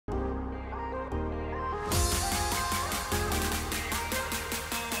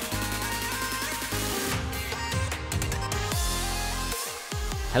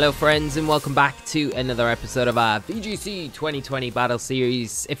Hello friends and welcome back to another episode of our VGC 2020 Battle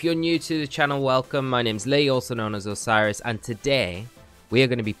Series. If you're new to the channel, welcome. My name's Lee, also known as Osirus, and today we are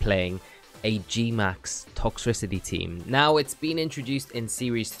going to be playing a Gmax Toxtricity team. Now, it's been introduced in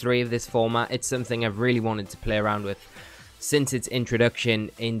Series 3 of this format. It's something I've really wanted to play around with since its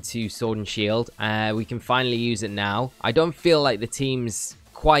introduction into Sword and Shield. We can finally use it now. I don't feel like the team's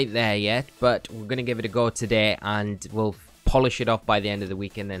quite there yet, but we're going to give it a go today and we'll polish it off by the end of the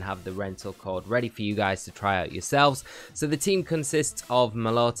week and then have the rental code ready for you guys to try out yourselves. So the team consists of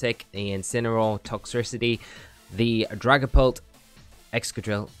Melodic, the Incineroar, Toxtricity, the Dragapult,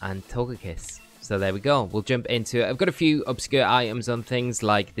 Excadrill, and Togekiss. So there we go, we'll jump into it. I've got a few obscure items on things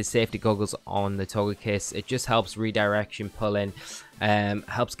like the safety goggles on the Togekiss. It just helps redirection pull in,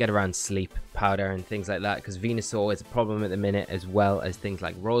 helps get around sleep powder and things like that, because Venusaur is a problem at the minute, as well as things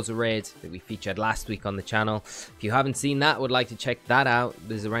like Roserade that we featured last week on the channel. If you haven't seen that, would like to check that out,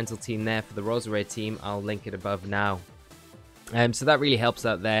 there's a rental team there for the Roserade team. I'll link it above now. So that really helps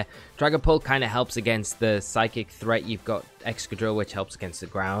out there. Dragapult kind of helps against the psychic threat. You've got Excadrill, which helps against the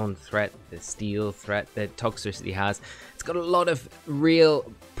ground threat, the steel threat that Toxtricity has. It's got a lot of real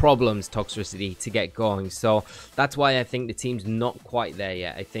problems, Toxtricity, to get going. So that's why I think the team's not quite there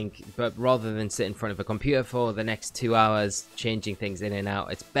yet, I think. But rather than sit in front of a computer for the next 2 hours, changing things in and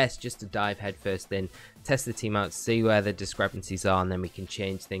out, it's best just to dive headfirst in, test the team out, see where the discrepancies are, and then we can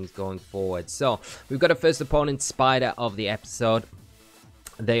change things going forward. So we've got a first opponent, Spider of the episode.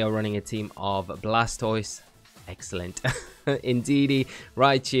 They are running a team of Blastoise, excellent, Indeedee,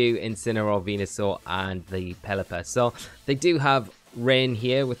 Raichu, Incineroar, Venusaur, and the Pelipper. So they do have Rain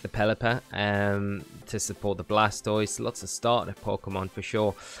here with the Pelipper to support the Blastoise. Lots of starter Pokemon for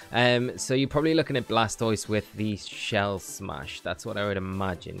sure. So you're probably looking at Blastoise with the Shell Smash. That's what I would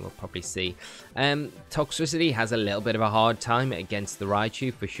imagine we'll probably see. Toxtricity has a little bit of a hard time against the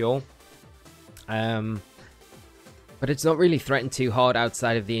Raichu for sure. But it's not really threatened too hard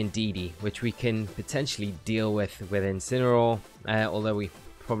outside of the Indeedee, which we can potentially deal with Incineroar, although we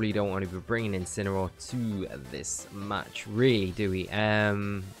probably don't want to be bringing Incineroar to this match, really, do we?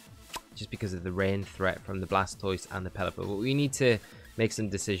 Just because of the rain threat from the Blastoise and the Pelipper. But we need to make some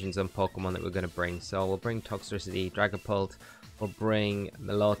decisions on Pokemon that we're going to bring. So we'll bring Toxtricity, Dragapult, we'll bring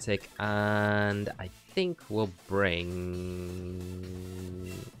Melodic, and I think we'll bring...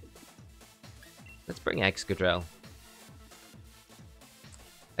 Let's bring Excadrill.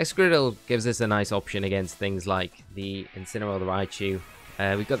 Excadrill gives us a nice option against things like the Incineroar, the Raichu.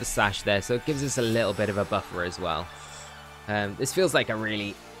 We've got the Sash there, so it gives us a little bit of a buffer as well. This feels like a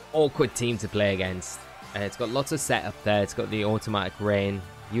really awkward team to play against. It's got lots of setup there. It's got the automatic rain.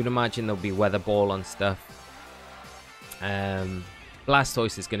 You'd imagine there'll be Weather Ball on stuff.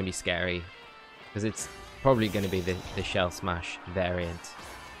 Blastoise is going to be scary because it's probably going to be the Shell Smash variant.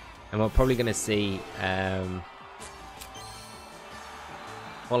 And we're probably going to see...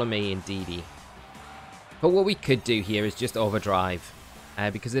 Follow me, Indeedee. But what we could do here is just overdrive,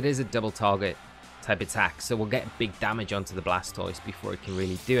 because it is a double target type attack, so we'll get big damage onto the Blastoise before it can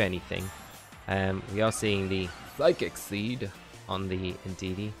really do anything. We are seeing the Psychic Seed on the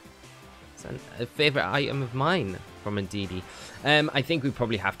Indeedee. It's a favorite item of mine from Indeedee. I think we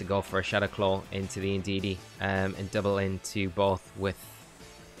probably have to go for a Shadow Claw into the Indeedee and double into both with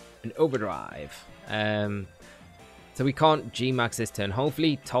an overdrive. So we can't Gmax this turn.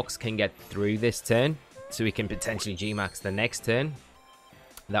 Hopefully Tox can get through this turn, so we can potentially Gmax the next turn.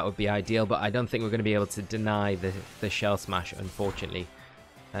 That would be ideal, but I don't think we're going to be able to deny the Shell Smash, unfortunately.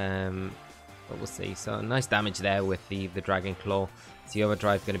 But we'll see. So nice damage there with the Dragon Claw. Is the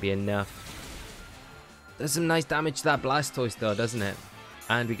overdrive going to be enough? There's some nice damage to that Blastoise though, doesn't it?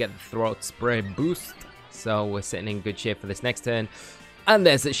 And we get the Throat Spray boost. So we're sitting in good shape for this next turn. And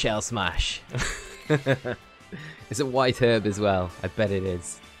there's a Shell Smash. It's a white herb as well. I bet it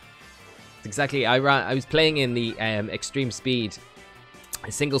is. It's exactly. I was playing in the Extreme Speed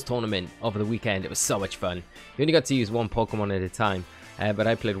singles tournament over the weekend. It was so much fun. You only got to use one Pokemon at a time, but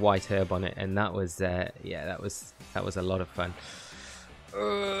I played white herb on it, and that was yeah, that was a lot of fun.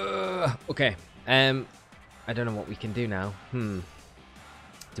 Okay. I don't know what we can do now. Do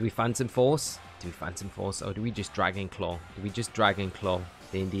we Phantom Force? Do we Phantom Force, or do we just Dragon Claw? Do we just Dragon Claw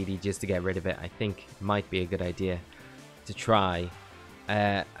the Indeedee just to get rid of it? I think might be a good idea to try.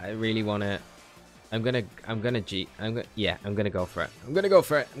 I really want to. I'm gonna go for it. I'm gonna go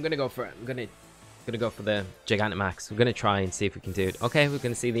for it. I'm gonna go for the Gigantamax. We're gonna try and see if we can do it. Okay, we're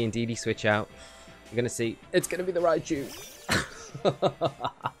gonna see the Indeedee switch out. We're gonna see. It's gonna be the Raichu.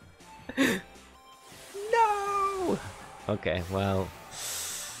 No. Okay, well,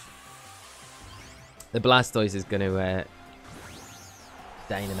 the Blastoise is gonna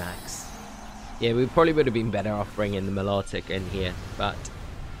Dynamax. Yeah, we probably would have been better off bringing the Melodic in here, but...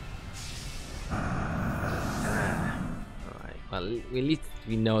 Alright, well, at least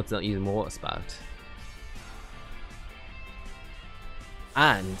we know it's not using Water Spout.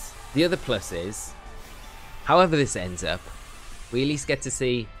 And the other plus is, however this ends up, we at least get to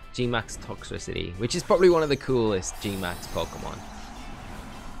see Gmax Toxtricity, which is probably one of the coolest Gmax Pokemon.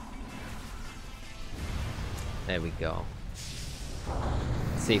 There we go.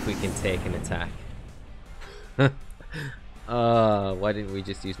 Let's see if we can take an attack. Oh, why didn't we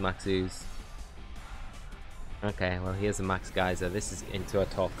just use Max Ooze? Okay, well here's a Max Geyser. This is into our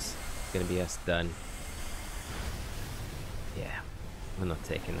Tox. It's gonna be us done. Yeah, we're not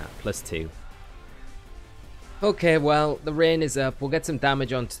taking that. +2. Okay, well, the rain is up. We'll get some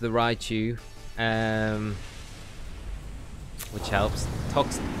damage onto the Raichu, which helps.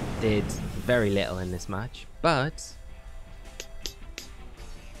 Tox did very little in this match, but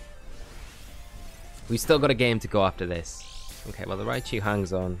we still got a game to go after this. Okay, well, the Raichu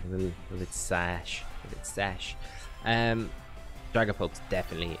hangs on with its sash. Dragapult's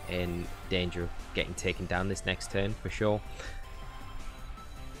definitely in danger of getting taken down this next turn, for sure.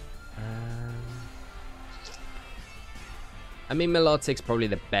 I mean, Melodic's probably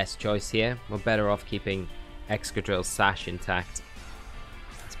the best choice here. We're better off keeping Excadrill's sash intact,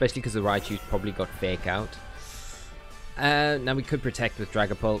 especially because the Raichu's probably got Fake Out. Now we could protect with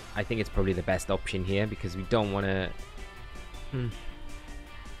Dragapult. I think it's probably the best option here because we don't want to...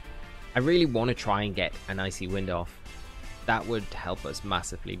 I really want to try and get an Icy Wind off. That would help us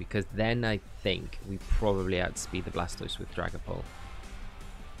massively because then I think we probably outspeed the Blastoise with Dragapult.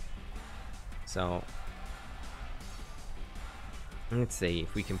 So... let's see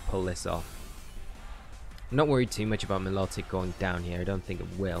if we can pull this off. I'm not worried too much about Melodic going down here. I don't think it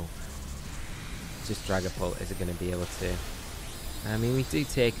will. It's just Dragapult isn't going to be able to. I mean, we do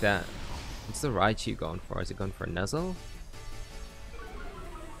take that. What's the Raichu going for? Is it going for a Nuzzle?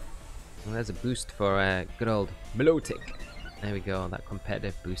 Well, there's a boost for good old Melodic. There we go. That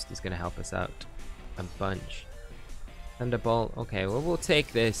competitive boost is going to help us out a bunch. Thunderbolt. Okay, well, we'll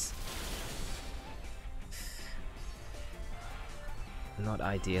take this. Not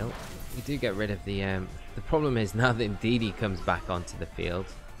ideal. We do get rid of the problem is now that Indeedee comes back onto the field.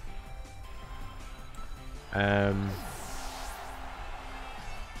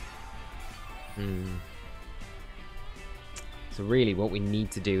 So really what we need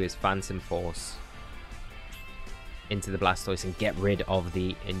to do is Phantom Force into the Blastoise and get rid of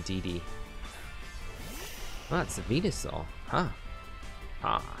the Indeedee. Oh, that's a Venusaur. Huh.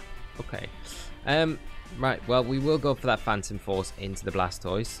 Okay. Right, well, we will go for that Phantom Force into the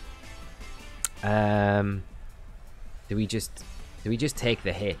Blastoise. Do we just take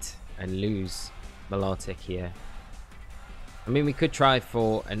the hit and lose Melodic here? I mean, we could try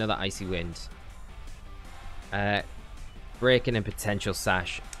for another Icy Wind. Breaking a potential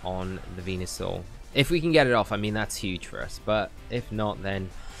Sash on the Venusaur. If we can get it off, I mean, that's huge for us. But if not, then...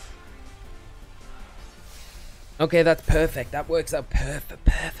 okay, that's perfect. That works out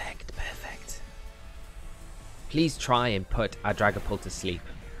perfect. Please try and put our Dragapult to sleep.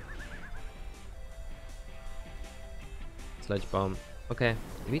 Sludge Bomb. Okay,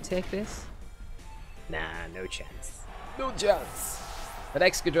 do we take this? Nah, no chance. No chance. But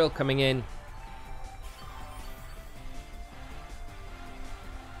Excadrill coming in.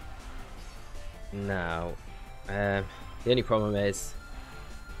 Now, the only problem is,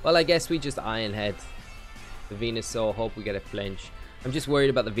 well, I guess we just Iron Head the Venusaur, hope we get a flinch. I'm just worried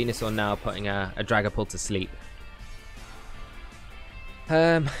about the Venusaur now putting a Dragapult to sleep.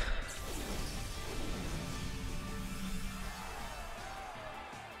 But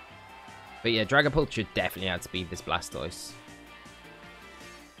yeah, Dragapult should definitely outspeed this Blastoise.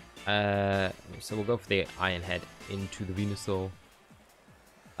 So we'll go for the Iron Head into the Venusaur.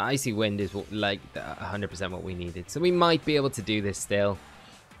 The Icy Wind is like 100% what we needed. So we might be able to do this still.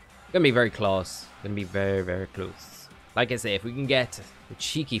 Gonna be very close. Gonna be very, very close. Like I say, if we can get a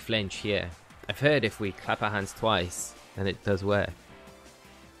cheeky flinch here. I've heard if we clap our hands twice, then it does work.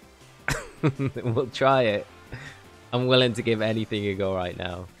 We'll try it. I'm willing to give anything a go right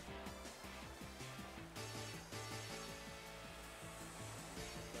now.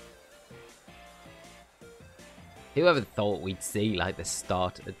 Whoever thought we'd see like the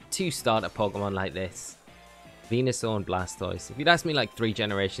two starter Pokemon like this? Venusaur and Blastoise. If you'd asked me like 3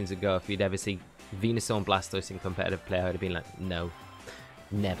 generations ago if you'd ever see Venusaur and Blastoise in competitive play, I'd have been like, no.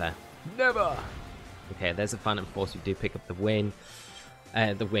 Never. Never! Okay, there's a Phantom Force. We do pick up the win.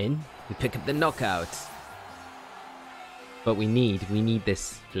 We pick up the knockout. But we need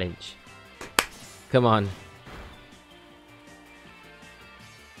this flinch. Come on.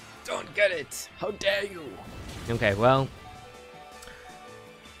 get it. How dare you? Okay, well.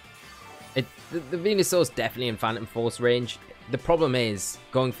 The Venusaur's definitely in Phantom Force range. The problem is,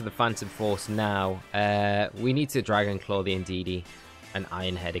 going for the Phantom Force now, we need to Dragon Claw the Indeedee and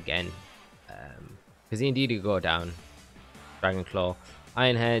Iron Head again. Because the Indeedee will go down. Dragon Claw.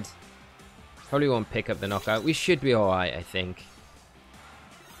 Iron Head. Probably won't pick up the knockout. We should be alright, I think.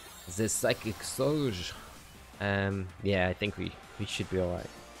 The Psychic Surge. Yeah, I think we should be alright.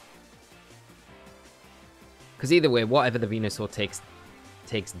 Because either way, whatever the Venusaur takes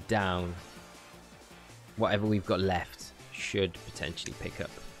down, whatever we've got left should potentially pick up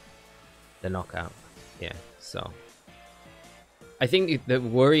the knockout. Yeah, so I think the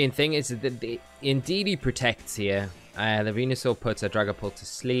worrying thing is that the Indeedee protects here. The Venusaur puts a Dragapult to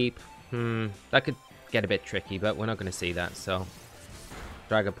sleep. That could get a bit tricky, but we're not going to see that. So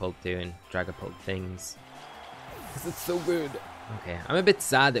Dragapult doing Dragapult things. Because it's so good. Okay, I'm a bit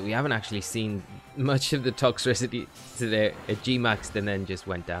sad that we haven't actually seen much of the Toxtricity today. It Gmaxed and then just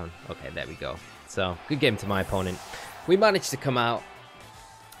went down. Okay, there we go. So, good game to my opponent. We managed to come out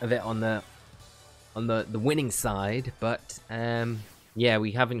of it on the winning side, but yeah,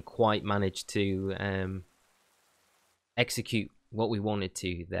 we haven't quite managed to execute what we wanted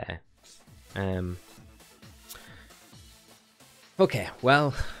to there. Okay,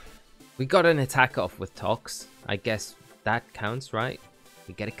 well, we got an attack off with Tox. I guess that counts, right?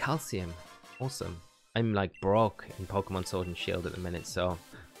 We get a Calcium. Awesome. I'm like broke in Pokemon Sword and Shield at the minute, so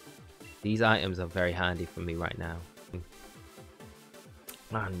these items are very handy for me right now.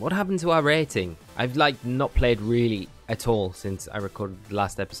 Man, what happened to our rating? I've like not played really at all since I recorded the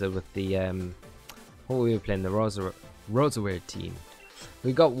last episode with the what we were playing, the Rosaware team.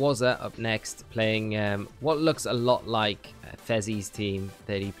 We got Wazza up next playing what looks a lot like Fezzi's team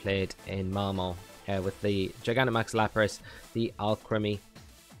that he played in Malmo. With the Gigantamax Lapras, the Alcremie,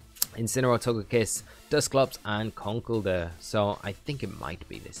 Incineroar, Togekiss, Dusclops, and Conkeldurr. So I think it might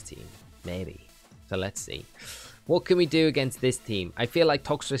be this team. Maybe. So let's see. What can we do against this team? I feel like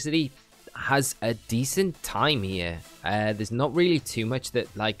Toxtricity has a decent time here. There's not really too much that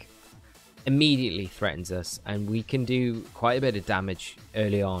like immediately threatens us. And we can do quite a bit of damage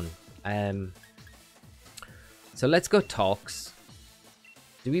early on. So let's go Tox.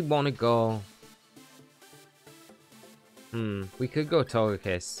 Do we want to go... we could go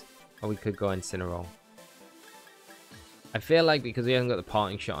Togekiss, or we could go Incineroar. I feel like because we haven't got the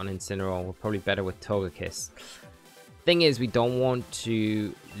parting shot on Incineroar, we're probably better with Togekiss. Thing is, we don't want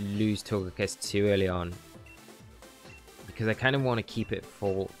to lose Togekiss too early on, because I kind of want to keep it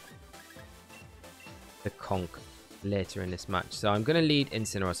for the Conk later in this match. So I'm going to lead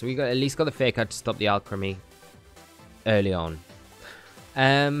Incineroar. So we got at least got the Fake Out to stop the Alcremie early on.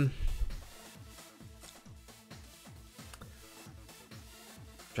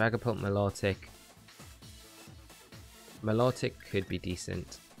 Dragapult, Milotic. Milotic could be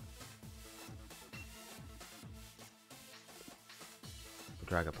decent.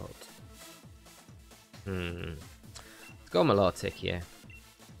 Dragapult. Let's go Milotic here.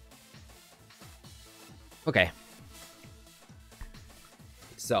 Okay.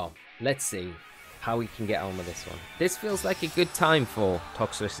 So, let's see how we can get on with this one. This feels like a good time for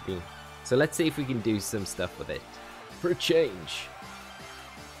Toxtricity. So let's see if we can do some stuff with it. For a change.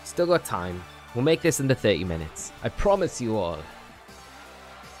 Still got time. We'll make this under 30 minutes. I promise you all.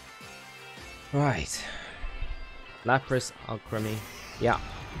 Right. Lapras, Alcremie. Yeah.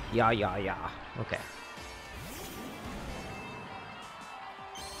 Yeah. Okay.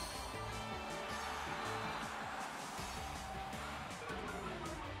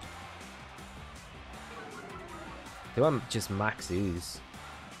 Do I just max ooze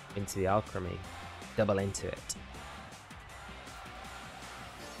into the Alcremie? Double into it.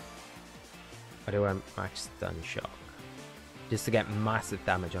 Or do I max Stun Shock? Just to get massive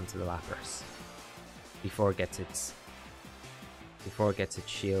damage onto the Lapras before it gets its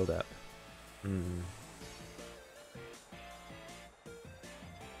shield up.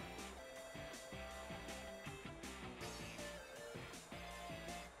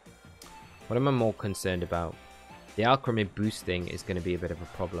 What am I more concerned about? The Alcremie boosting is going to be a bit of a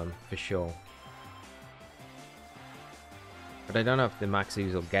problem for sure. But I don't know if the Max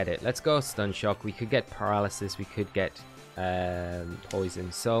Ooze will get it. Let's go Stun Shock. We could get Paralysis. We could get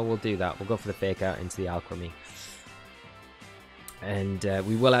Poison. So we'll do that. We'll go for the Fake Out into the Alcremie. And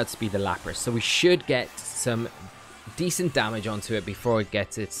we will outspeed the Lapras. So we should get some decent damage onto it before it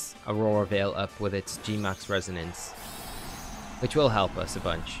gets its Aurora Veil up with its Gmax Resonance. Which will help us a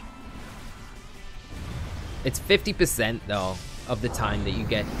bunch. It's 50% though of the time that you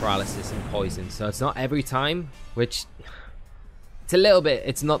get Paralysis and Poison. So it's not every time, which... It's a little bit,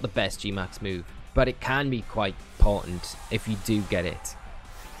 it's not the best Gmax move, but it can be quite potent if you do get it.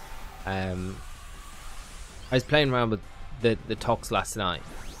 I was playing around with the Tox last night,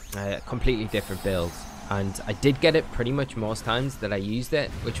 completely different builds, and I did get it pretty much most times that I used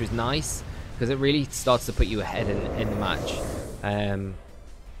it, which was nice because it really starts to put you ahead in the match. And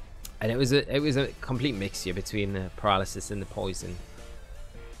it was a complete mixture between the paralysis and the poison.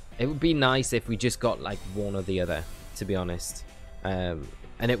 It would be nice if we just got like one or the other, to be honest.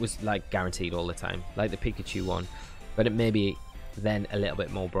 And it was like guaranteed all the time, like the Pikachu one, but it may be then a little bit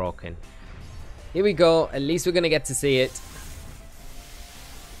more broken. Here we go. At least we're gonna get to see it.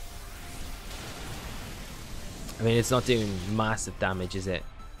 I mean, it's not doing massive damage, is it?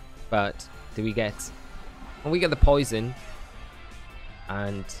 But do we get? Oh, we get the poison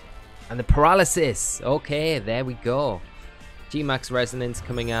and the paralysis. Okay, there we go. Gmax resonance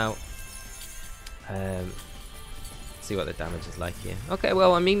coming out. See what the damage is like here. Okay,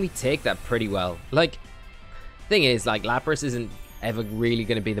 well, I mean, we take that pretty well. Like, thing is, like, Lapras isn't ever really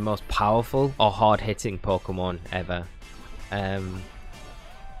going to be the most powerful or hard-hitting Pokemon ever. I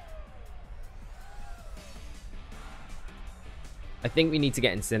think we need to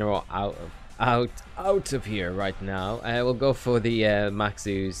get Incineroar out of here right now. We'll go for the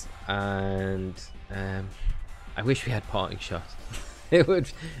Maxus, and I wish we had Parting Shot. It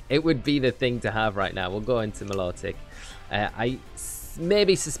would be the thing to have right now. We'll go into Milotic. I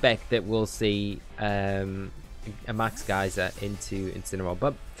maybe suspect that we'll see a Max Geyser into Incineroar,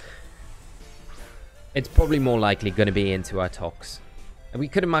 but it's probably more likely going to be into our Tox. And we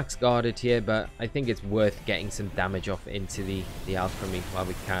could have Max Guarded here, but I think it's worth getting some damage off into the Alchemy while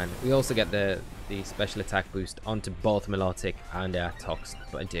we can. We also get the special attack boost onto both Milotic and our Tox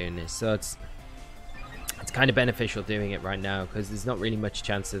by doing this, so it's kind of beneficial doing it right now because there's not really much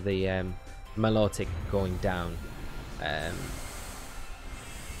chance of the Milotic going down.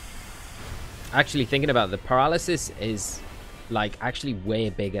 Actually, thinking about it, the paralysis is like actually way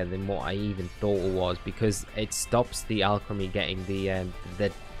bigger than what I even thought it was, because it stops the Alchemy getting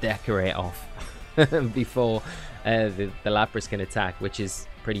the Decorate off before the Lapras can attack, which is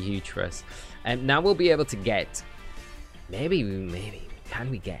pretty huge for us. And now we'll be able to get maybe can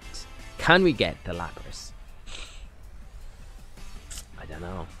we get the Lapras? I don't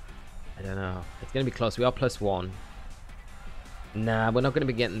know. It's gonna be close. We are +1. Nah, we're not gonna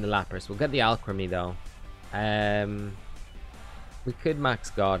be getting the Lapras. We'll get the Alchemy though. We could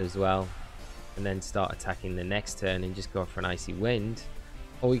Max Guard as well, and then start attacking the next turn and just go for an Icy Wind,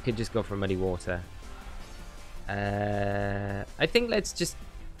 or we could just go for Muddy Water. I think let's just.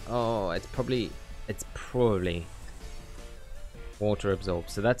 Oh, it's probably Water Absorb,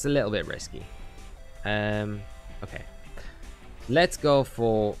 so that's a little bit risky. Okay, let's go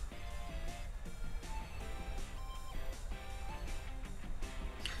for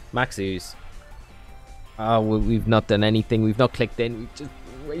Max Ooze. Oh, we've not done anything. We've not clicked in. We've just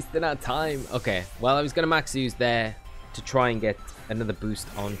wasted our time. Okay, well, I was going to Max Ooze there to try and get another boost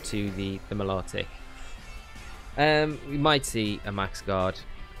onto the Milotic. We might see a Max Guard.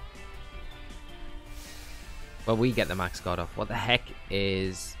 Well, we get the Max Guard off. What the heck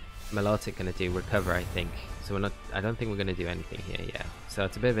is Milotic going to do? Recover, I think. So we're not. I don't think we're going to do anything here. Yeah. So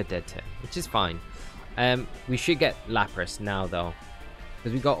it's a bit of a dead turn, which is fine. We should get Lapras now though,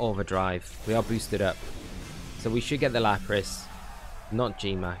 because we got Overdrive. We are boosted up, so we should get the Lapras, not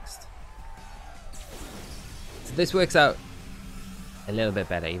Gmaxed. So this works out a little bit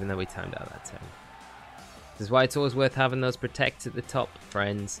better, even though we timed out that turn. This is why it's always worth having those protects at the top,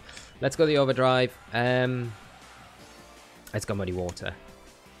 friends. Let's go the Overdrive. Let's go Muddy Water.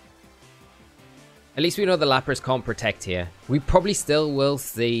 At least we know the Lapras can't protect here. We probably still will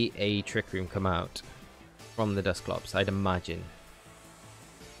see a Trick Room come out from the Dusclops, I'd imagine.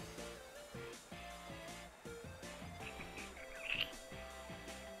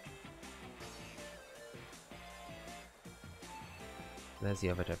 There's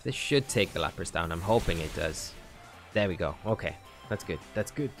the Overdrive. This should take the Lapras down. I'm hoping it does. There we go. Okay, that's good.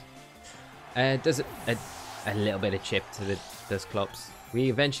 That's good. Does it a little bit of chip to the Dusclops. We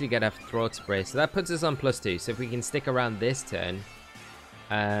eventually get our Throat Spray, so that puts us on +2. So if we can stick around this turn,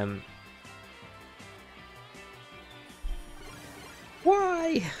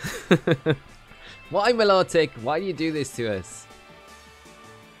 why? Why, Milotic? Why do you do this to us?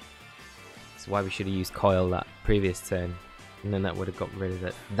 That's why we should have used Coil that previous turn, and then that would have got rid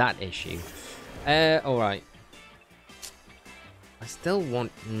of that issue. Alright. I still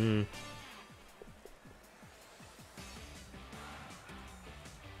want...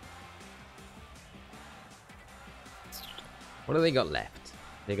 What do they got left?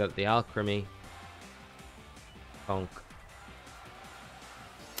 They got the Alchemy, Bonk,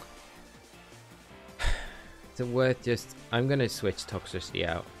 it worth just... I'm going to switch Toxtricity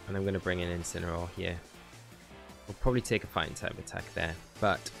out, and I'm going to bring in Incineroar here. We'll probably take a fighting type attack there,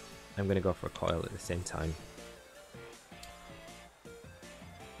 but I'm going to go for a coil at the same time.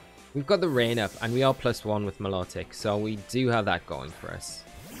 We've got the rain up, and we are +1 with Melodic, so we do have that going for us.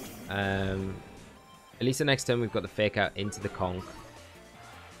 At least the next turn we've got the fake out into the conch.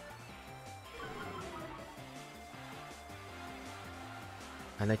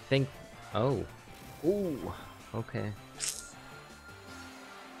 And I think... Oh. Ooh. Okay.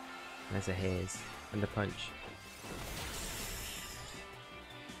 There's a haze. And the punch.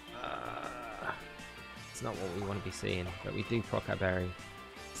 It's not what we want to be seeing, but we do proc our berry.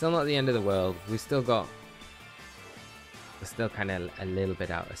 Still not the end of the world. We've still got... We're still kind of a little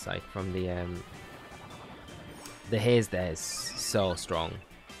bit out of sight from the haze there is so strong.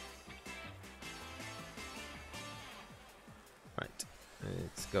 Right.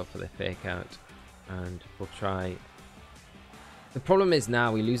 Let's go for the fake out. And we'll try... The problem is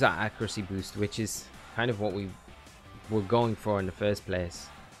now we lose our accuracy boost, which is kind of what we were going for in the first place.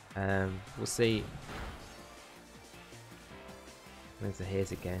 We'll see. There's the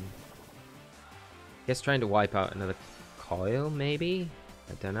haze again. Guess trying to wipe out another coil, maybe?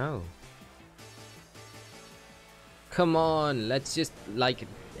 I don't know. Come on, let's just, like,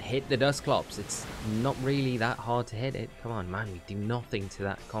 hit the Dusclops. It's not really that hard to hit it. Come on, man, we do nothing to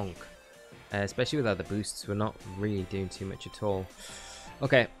that conch. Especially without the boosts, we're not really doing too much at all.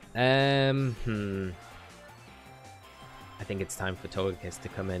 Okay, I think it's time for Togekiss to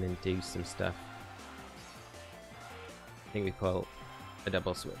come in and do some stuff. I think we call a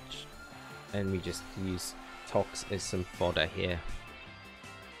double switch. And we just use Tox as some fodder here.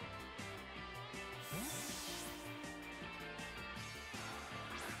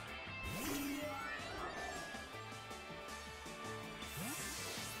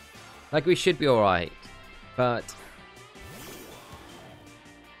 Like, we should be alright, but...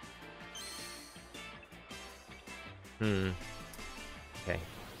 Okay.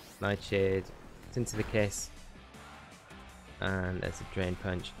 Nightshade. It's into the Kiss. And there's a Drain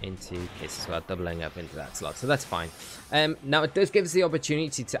Punch into Kiss as well, doubling up into that slot, so that's fine. Now, it does give us the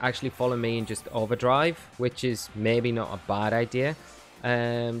opportunity to actually follow me and just overdrive, which is maybe not a bad idea,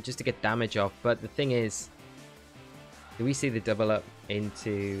 just to get damage off. But the thing is, do we see the double up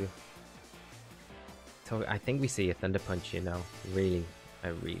into... I think we see a Thunder Punch, you know. Really, I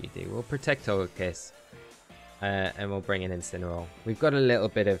really do. We'll protect Togekiss, and we'll bring in Incineroar. We've got a little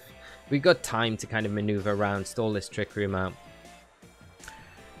bit of... We've got time to kind of maneuver around, stall this Trick Room out.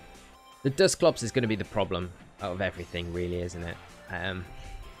 The Dusclops is going to be the problem out of everything, really, isn't it?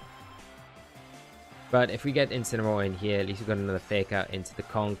 But if we get Incineroar in here, at least we've got another fake out into the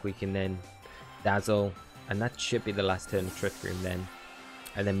conch. We can then Dazzle, and that should be the last turn of Trick Room then.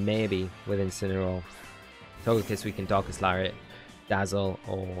 And then maybe with Incineroar, Togekiss, we can Darkest Lariat, Dazzle,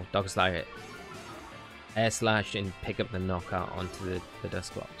 or Darkest Lariat, Air Slash, and pick up the knockout onto the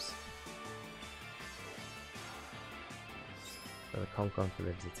Dusclops. So the conch on for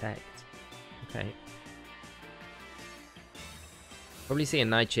the Detect. Okay. Probably see a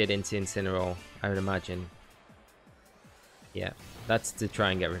Nightshade into Incineroar, I would imagine. Yeah, that's to try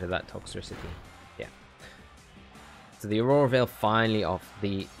and get rid of that Toxtricity. Yeah. So the Aurora Veil finally off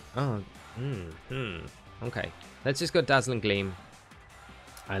the... Oh, okay. Let's just go Dazzling Gleam.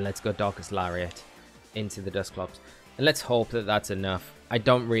 And let's go Darkest Lariat into the Dusclops. And let's hope that that's enough. I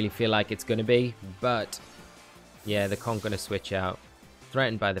don't really feel like it's going to be, but... Yeah, the conch going to switch out.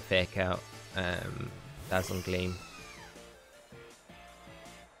 Threatened by the fake out. Dazzling Gleam.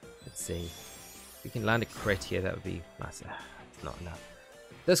 Let's see. If we can land a crit here, that would be massive. It's not enough.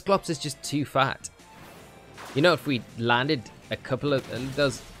 Dusclops is just too fat. You know, if we landed a couple of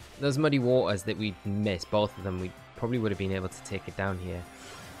those muddy waters that we missed, both of them, we probably would have been able to take it down here.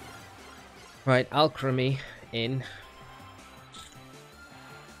 Right, Alchemy in.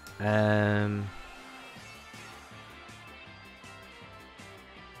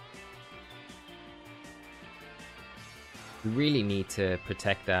 We really need to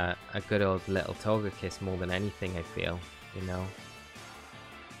protect a good old little Togekiss more than anything, I feel, you know.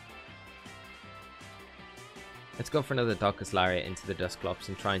 Let's go for another Darkest Lariat into the Dusclops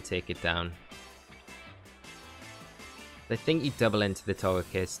and try and take it down. I think you double into the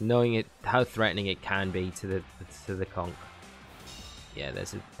Togekiss, knowing how threatening it can be to the conch. Yeah,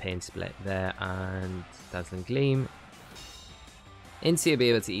 there's a Pain Split there, and Dazzling Gleam. Incy will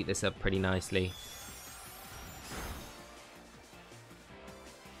be able to eat this up pretty nicely.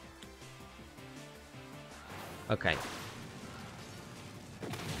 Okay.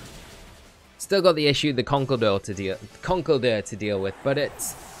 Still got the issue, the Conkeldurr to deal with, but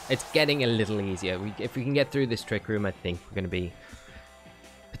it's It's getting a little easier. If we can get through this trick room, I think we're going to be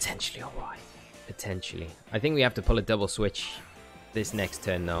potentially alright. Potentially. I think we have to pull a double switch this next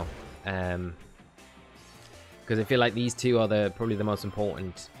turn, though. Because I feel like these two are probably the most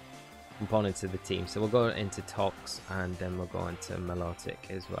important components of the team. So we'll go into Tox, and then we'll go into Melodic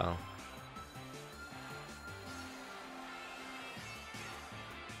as well.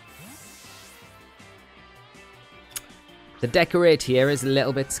 The decorate here is a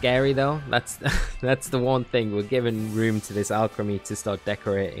little bit scary, though. That's the one thing. We're giving room to this alchemy to start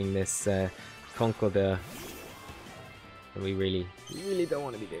decorating this Concorder. We really don't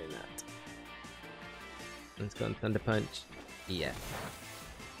want to be doing that. Let's go on Thunder Punch. Yeah.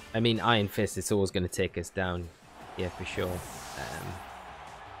 I mean, Iron Fist is always going to take us down. Yeah, for sure.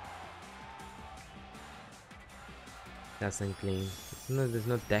 Dazzling Gleam. There's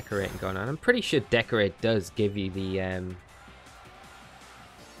no decorating going on. I'm pretty sure decorate does give you the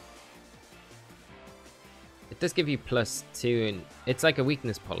it does give you +2, and it's like a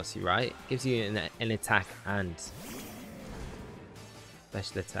weakness policy, right? It gives you an attack and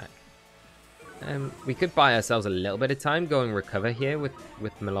special attack. We could buy ourselves a little bit of time, go and recover here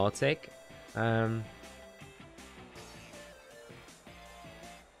with Melodic. And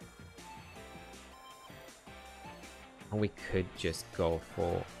we could just go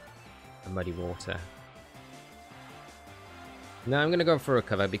for a Muddy Water. No, I'm going to go for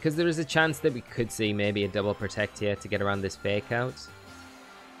recover because there is a chance that we could see maybe a double protect here to get around this fake out.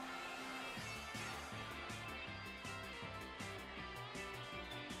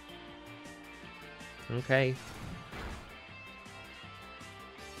 Okay.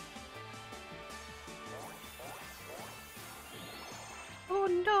 Oh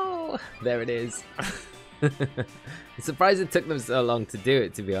no! There it is. I'm surprised it took them so long to do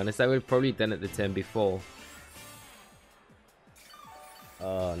it, to be honest. I would have probably done it the turn before.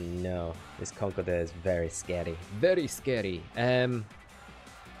 Oh no, this Concorder is very scary. Very scary. I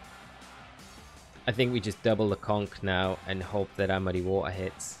think we just double the conch now and hope that our Muddy Water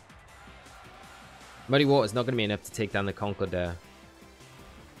hits. Muddy Water is not going to be enough to take down the Concorder.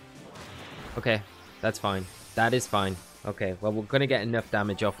 Okay, that's fine. That is fine. Okay, well, we're going to get enough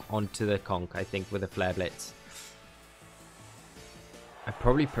damage off onto the conch, I think, with a Flare Blitz. I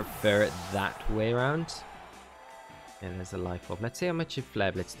probably prefer it that way around. And there's a Life Orb. Let's see how much a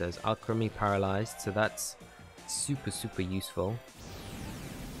Flare Blitz does. Alchemy Paralyzed, so that's super useful.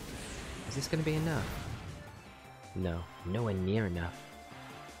 Is this going to be enough? No, nowhere near enough.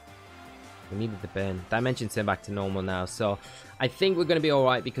 We needed the burn. Dimension turned back to normal now, so I think we're going to be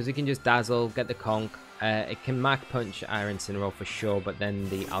alright because we can just Dazzle, get the conch. It can Mach Punch our Incineroar for sure, but then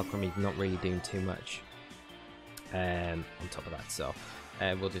the Alchemy's not really doing too much on top of that, so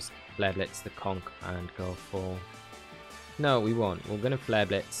we'll just Flare Blitz the conch and go for... No, we won't. We're going to Flare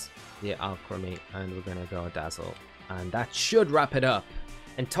Blitz the Alchemy and we're going to go Dazzle. And that should wrap it up.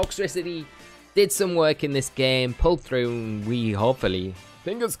 And Toxtricity did some work in this game, pulled through, and we hopefully,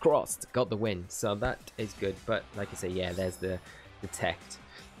 fingers crossed, got the win. So that is good. But like I say, yeah, there's the Tect.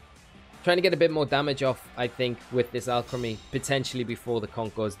 Trying to get a bit more damage off, I think, with this Alchemy, potentially before the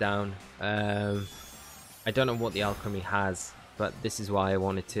conch goes down. I don't know what the Alchemy has, but this is why I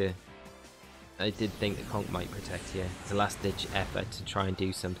wanted to... I did think the conch might protect here. It's a last-ditch effort to try and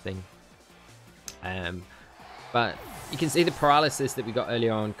do something. But you can see the paralysis that we got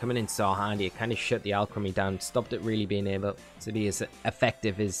earlier on coming in so handy. It kind of shut the Alchemy down, stopped it really being able to be as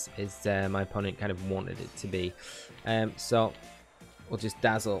effective as my opponent kind of wanted it to be. So we'll just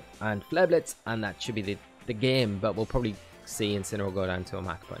Dazzle and Flare Blitz, and that should be the game. But we'll probably see Incineroar go down to a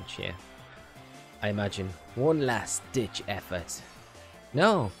Mach Punch here, I imagine. One last-ditch effort.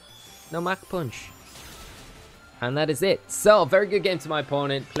 No Mach Punch. And that is it. So, very good game to my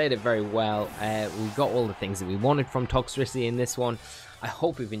opponent. Played it very well. We got all the things that we wanted from Toxtricity in this one. I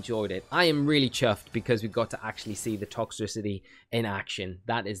hope you've enjoyed it. I am really chuffed because we got to actually see the Toxtricity in action.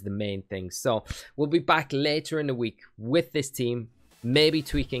 That is the main thing. So, we'll be back later in the week with this team. Maybe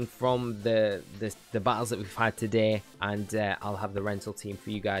tweaking from the battles that we've had today. And I'll have the rental team for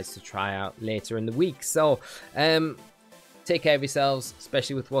you guys to try out later in the week. So, take care of yourselves,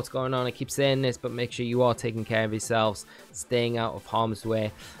 especially with what's going on. I keep saying this, but make sure you are taking care of yourselves, staying out of harm's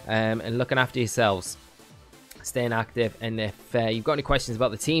way, and looking after yourselves, staying active. And if you've got any questions about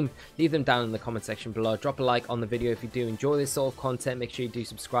the team, leave them down in the comment section below. Drop a like on the video if you do enjoy this sort of content. Make sure you do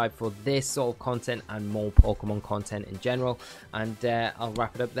subscribe for this sort of content and more Pokemon content in general. And I'll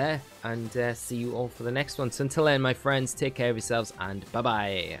wrap it up there and see you all for the next one. So until then, my friends, take care of yourselves and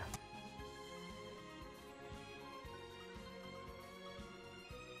bye-bye.